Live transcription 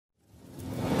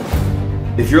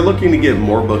If you're looking to get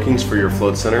more bookings for your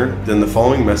float center, then the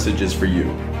following message is for you.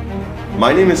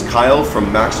 My name is Kyle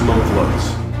from Maximum Floats.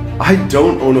 I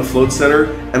don't own a float center,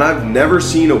 and I've never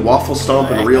seen a waffle stomp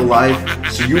in real life,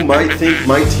 so you might think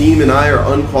my team and I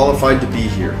are unqualified to be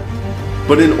here.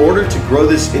 But in order to grow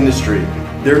this industry,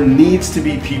 there needs to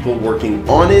be people working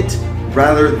on it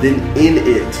rather than in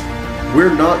it.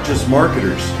 We're not just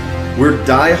marketers. We're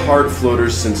die-hard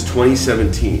floaters since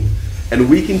 2017. And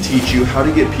we can teach you how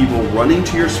to get people running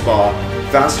to your spa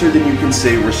faster than you can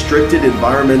say restricted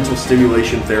environmental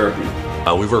stimulation therapy.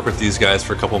 We've worked with these guys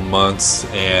for a couple months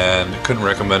and couldn't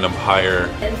recommend them higher.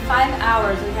 In 5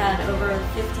 hours, we had over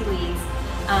 50 leads.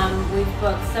 We've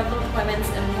booked several appointments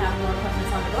and we have more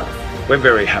appointments on the books. We're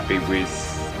very happy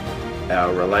with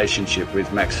our relationship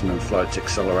with Maximum Floats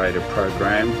Accelerator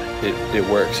program. It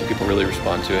works and people really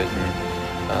respond to it. And,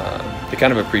 they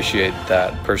kind of appreciate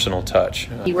that personal touch.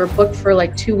 We were booked for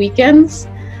like 2 weekends.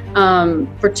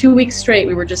 For 2 weeks straight,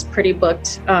 we were just pretty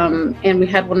booked. And we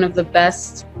had one of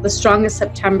the strongest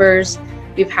Septembers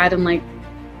we've had in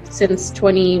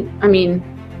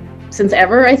since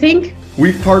ever, I think.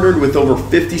 We've partnered with over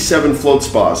 57 float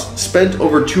spas, spent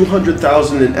over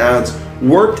 $200,000 in ads,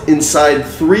 worked inside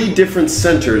 3 different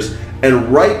centers,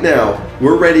 and right now,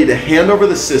 we're ready to hand over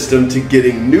the system to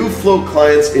getting new float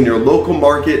clients in your local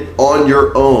market on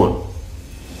your own.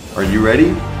 Are you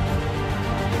ready?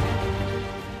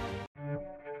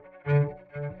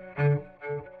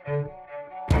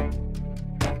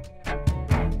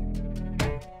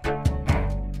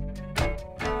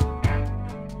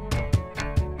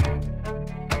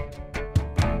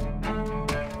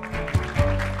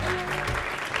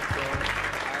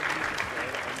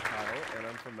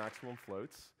 Maximum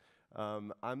Floats.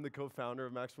 I'm the co-founder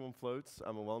of Maximum Floats.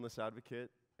 I'm a wellness advocate,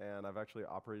 and I've actually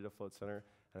operated a float center,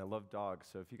 and I love dogs.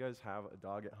 So if you guys have a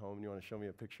dog at home and you want to show me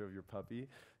a picture of your puppy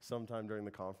sometime during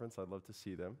the conference, I'd love to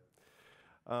see them.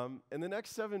 In the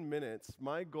next 7 minutes,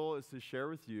 my goal is to share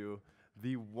with you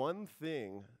the one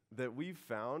thing that we've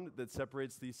found that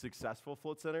separates these successful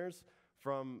float centers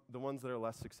from the ones that are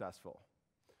less successful.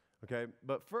 Okay,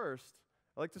 but first,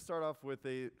 I'd like to start off with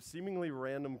a seemingly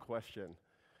random question.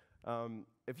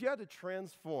 If you had to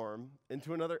transform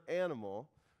into another animal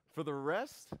for the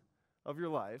rest of your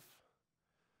life,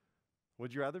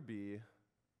 would you rather be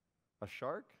a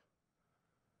shark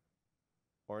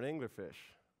or an anglerfish?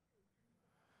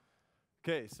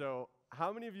 Okay, so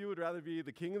how many of you would rather be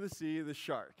the king of the sea, the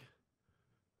shark?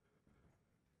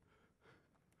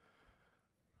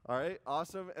 All right,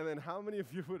 awesome. And then how many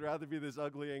of you would rather be this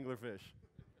ugly anglerfish?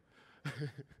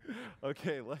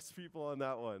 Okay, less people on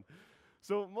that one.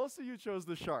 So most of you chose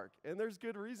the shark, and there's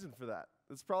good reason for that.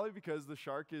 It's probably because the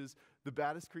shark is the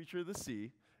baddest creature of the sea.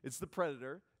 It's the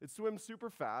predator. It swims super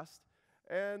fast,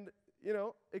 and,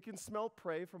 it can smell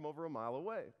prey from over a mile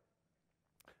away.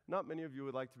 Not many of you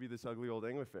would like to be this ugly old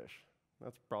anglerfish.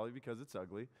 That's probably because it's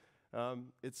ugly.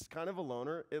 It's kind of a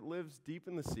loner. It lives deep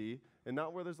in the sea, and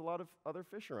not where there's a lot of other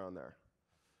fish around there.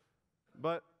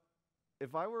 But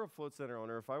if I were a float center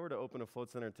owner, if I were to open a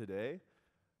float center today,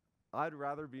 I'd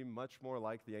rather be much more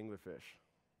like the anglerfish.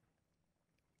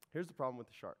 Here's the problem with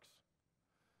the sharks.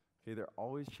 Okay, they're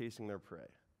always chasing their prey.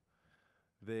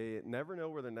 They never know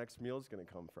where their next meal is going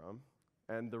to come from.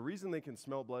 And the reason they can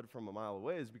smell blood from a mile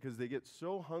away is because they get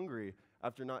so hungry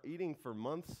after not eating for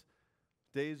months,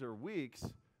 days, or weeks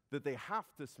that they have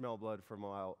to smell blood from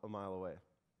a mile away.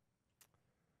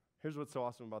 Here's what's so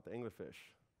awesome about the anglerfish.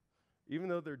 Even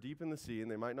though they're deep in the sea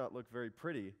and they might not look very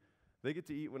pretty, they get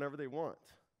to eat whenever they want.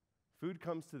 Food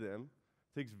comes to them,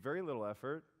 takes very little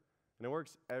effort, and it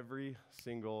works every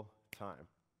single time.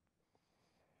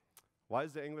 Why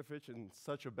is the anglerfish in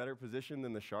such a better position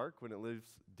than the shark when it lives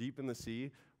deep in the sea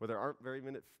where there aren't very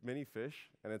many fish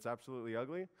and it's absolutely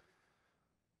ugly?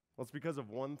 Well, it's because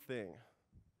of one thing,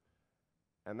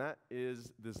 and that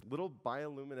is this little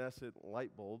bioluminescent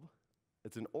light bulb.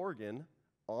 It's an organ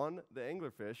on the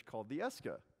anglerfish called the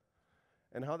ESCA.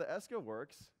 And how the ESCA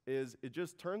works is it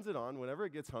just turns it on whenever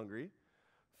it gets hungry.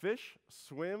 Fish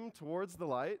swim towards the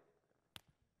light,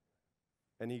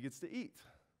 and he gets to eat.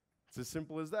 It's as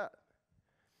simple as that.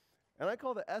 And I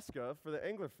call the ESCA for the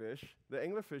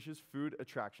anglerfish's food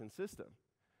attraction system.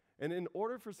 And in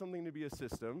order for something to be a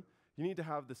system, you need to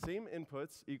have the same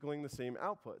inputs equaling the same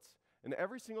outputs. And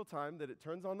every single time that it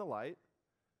turns on the light,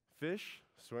 fish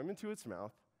swim into its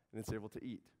mouth, and it's able to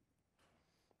eat.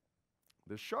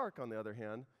 The shark, on the other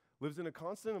hand, lives in a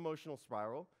constant emotional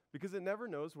spiral because it never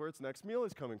knows where its next meal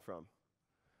is coming from.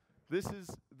 This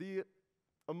is the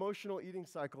emotional eating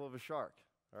cycle of a shark.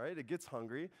 All right, it gets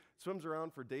hungry, swims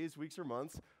around for days, weeks, or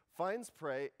months, finds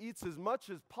prey, eats as much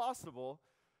as possible,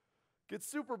 gets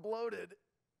super bloated,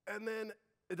 and then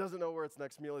it doesn't know where its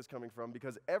next meal is coming from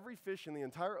because every fish in the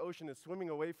entire ocean is swimming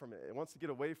away from it. It wants to get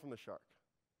away from the shark.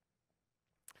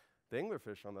 The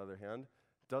anglerfish, on the other hand,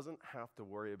 doesn't have to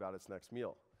worry about its next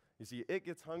meal. You see, it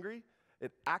gets hungry,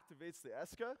 it activates the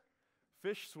ESCA,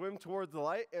 fish swim towards the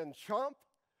light, and chomp,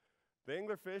 the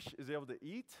anglerfish is able to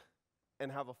eat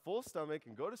and have a full stomach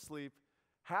and go to sleep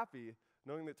happy,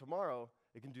 knowing that tomorrow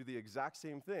it can do the exact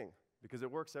same thing because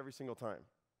it works every single time.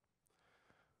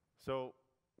 So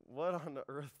what on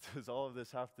earth does all of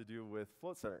this have to do with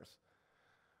float centers?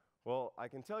 Well, I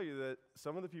can tell you that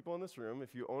some of the people in this room,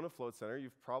 if you own a float center,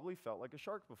 you've probably felt like a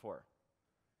shark before.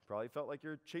 Probably felt like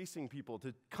you're chasing people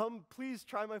to come, please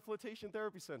try my flotation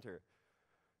therapy center.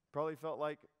 Probably felt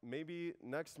like maybe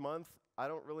next month, I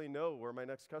don't really know where my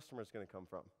next customer is going to come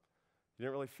from. You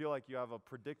didn't really feel like you have a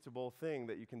predictable thing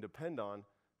that you can depend on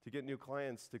to get new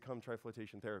clients to come try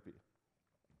flotation therapy.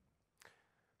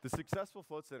 The successful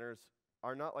float centers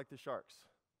are not like the sharks,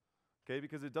 okay?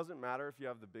 Because it doesn't matter if you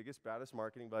have the biggest, baddest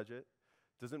marketing budget.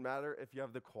 Doesn't matter if you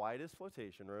have the quietest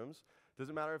flotation rooms.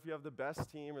 Doesn't matter if you have the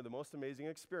best team or the most amazing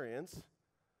experience.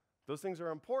 Those things are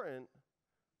important,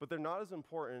 but they're not as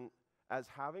important as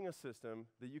having a system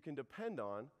that you can depend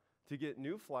on to get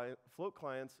new float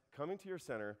clients coming to your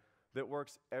center that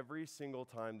works every single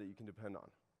time that you can depend on.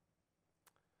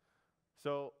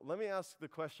 So let me ask the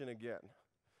question again.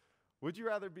 Would you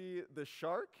rather be the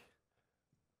shark,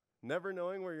 never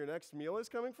knowing where your next meal is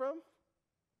coming from?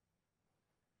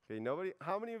 Okay, nobody.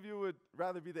 How many of you would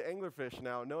rather be the anglerfish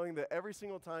now, knowing that every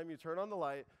single time you turn on the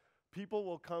light, people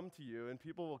will come to you and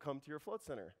people will come to your float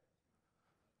center?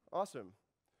 Awesome.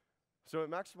 So at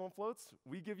Maximum Floats,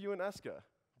 we give you an ESCA.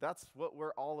 That's what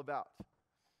we're all about.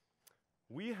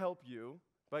 We help you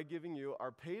by giving you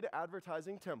our paid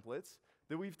advertising templates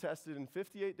that we've tested in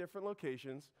 58 different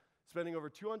locations, spending over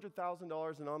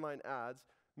 $200,000 in online ads,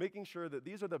 making sure that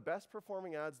these are the best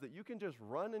performing ads that you can just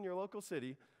run in your local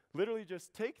city. Literally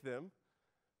just take them.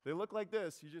 They look like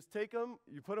this. You just take them,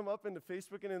 you put them up into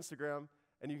Facebook and Instagram,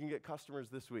 and you can get customers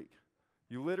this week.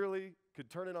 You literally could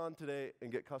turn it on today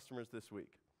and get customers this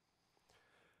week.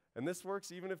 And this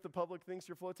works even if the public thinks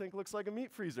your float tank looks like a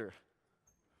meat freezer.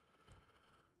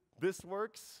 This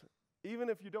works even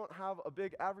if you don't have a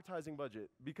big advertising budget,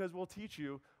 because we'll teach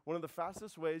you one of the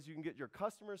fastest ways you can get your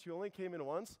customers who only came in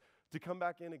once to come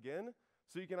back in again,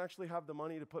 so you can actually have the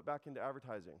money to put back into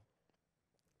advertising.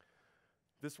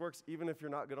 This works even if you're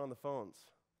not good on the phones,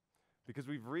 because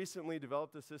we've recently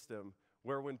developed a system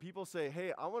where when people say,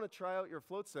 hey, I want to try out your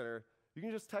float center, you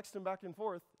can just text them back and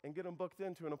forth and get them booked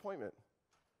into an appointment.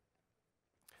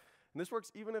 And this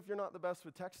works even if you're not the best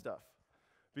with tech stuff,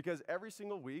 because every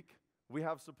single week we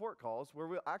have support calls where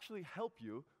we'll actually help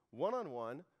you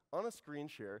one-on-one on a screen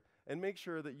share and make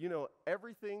sure that you know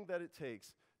everything that it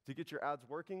takes to get your ads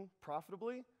working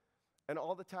profitably, and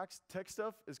all the tech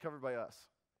stuff is covered by us.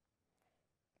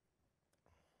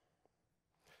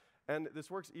 And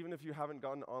this works even if you haven't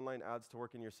gotten online ads to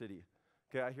work in your city.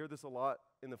 Okay, I hear this a lot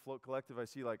in the Float Collective. I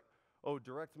see like, oh,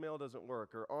 direct mail doesn't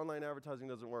work, or online advertising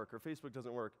doesn't work, or Facebook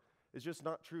doesn't work. It's just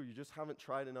not true. You just haven't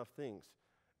tried enough things.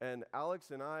 And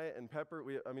Alex and I and Pepper,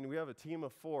 we have a team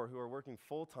of 4 who are working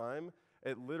full-time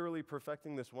at literally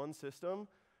perfecting this one system,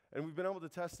 and we've been able to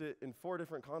test it in 4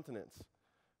 different continents,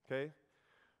 okay?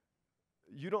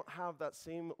 You don't have that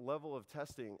same level of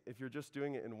testing if you're just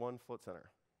doing it in one float center.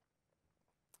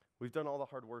 We've done all the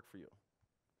hard work for you.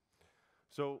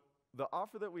 So the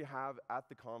offer that we have at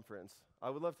the conference,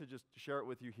 I would love to just share it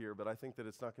with you here, but I think that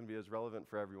it's not going to be as relevant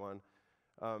for everyone.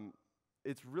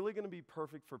 It's really going to be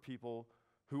perfect for people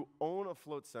who own a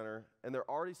float center and they're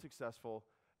already successful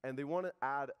and they want to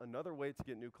add another way to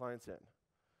get new clients in.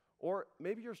 Or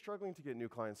maybe you're struggling to get new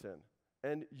clients in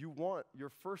and you want your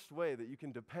first way that you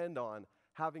can depend on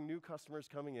having new customers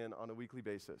coming in on a weekly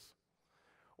basis.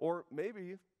 Or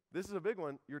maybe, this is a big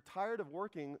one, you're tired of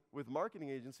working with marketing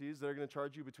agencies that are going to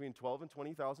charge you between $12,000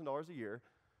 and $20,000 a year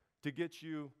to get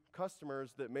you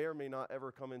customers that may or may not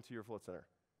ever come into your float center.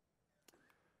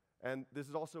 And this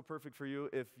is also perfect for you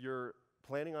if you're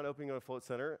planning on opening a float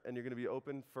center and you're going to be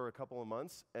open for a couple of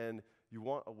months and you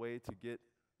want a way to get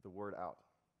the word out.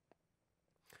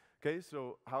 Okay,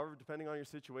 so however, depending on your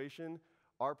situation,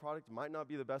 our product might not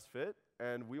be the best fit,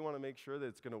 and we want to make sure that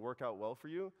it's going to work out well for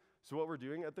you. So what we're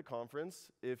doing at the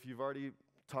conference, if you've already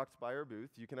talked by our booth,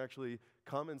 you can actually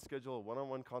come and schedule a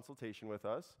one-on-one consultation with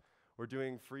us. We're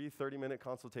doing free 30-minute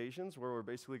consultations where we're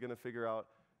basically going to figure out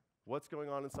what's going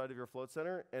on inside of your float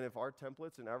center, and if our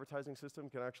templates and advertising system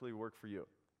can actually work for you.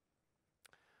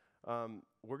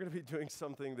 We're going to be doing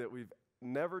something that we've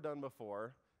never done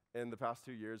before in the past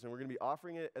 2 years, and we're going to be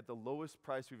offering it at the lowest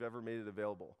price we've ever made it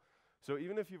available. So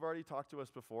even if you've already talked to us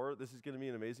before, this is going to be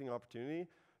an amazing opportunity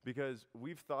because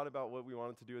we've thought about what we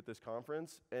wanted to do at this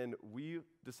conference, and we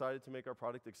decided to make our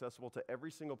product accessible to every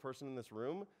single person in this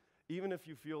room. Even if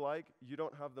you feel like you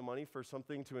don't have the money for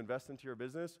something to invest into your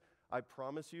business, I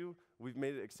promise you, we've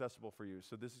made it accessible for you.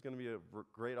 So this is going to be a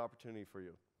great opportunity for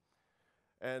you.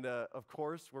 And of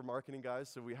course, we're marketing guys,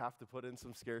 so we have to put in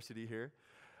some scarcity here.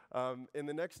 In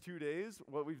the next 2 days,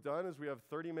 what we've done is we have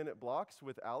 30-minute blocks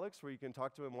with Alex where you can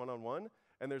talk to him one-on-one,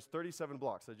 and there's 37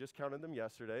 blocks. I just counted them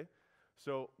yesterday.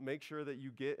 So make sure that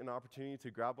you get an opportunity to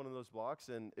grab one of those blocks,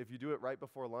 and if you do it right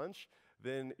before lunch,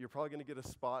 then you're probably going to get a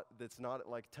spot that's not at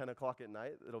like 10 o'clock at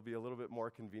night. It'll be a little bit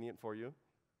more convenient for you.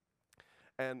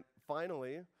 And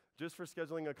finally, just for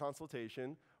scheduling a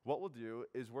consultation, what we'll do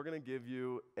is we're going to give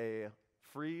you a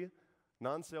free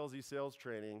non-salesy sales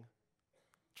training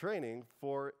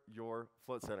for your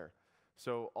float center.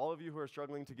 So all of you who are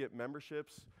struggling to get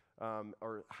memberships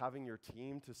or having your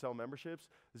team to sell memberships,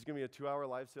 this is going to be a 2-hour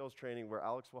live sales training where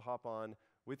Alex will hop on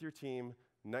with your team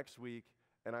next week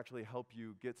and actually help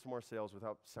you get some more sales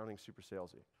without sounding super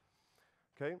salesy.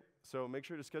 Okay, so make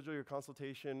sure to schedule your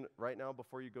consultation right now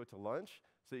before you go to lunch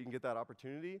so you can get that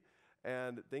opportunity.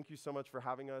 And thank you so much for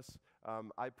having us.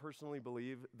 I personally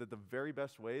believe that the very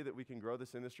best way that we can grow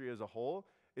this industry as a whole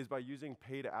is by using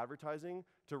paid advertising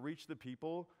to reach the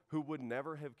people who would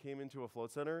never have came into a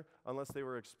float center unless they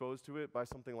were exposed to it by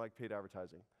something like paid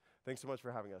advertising. Thanks so much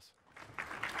for having us.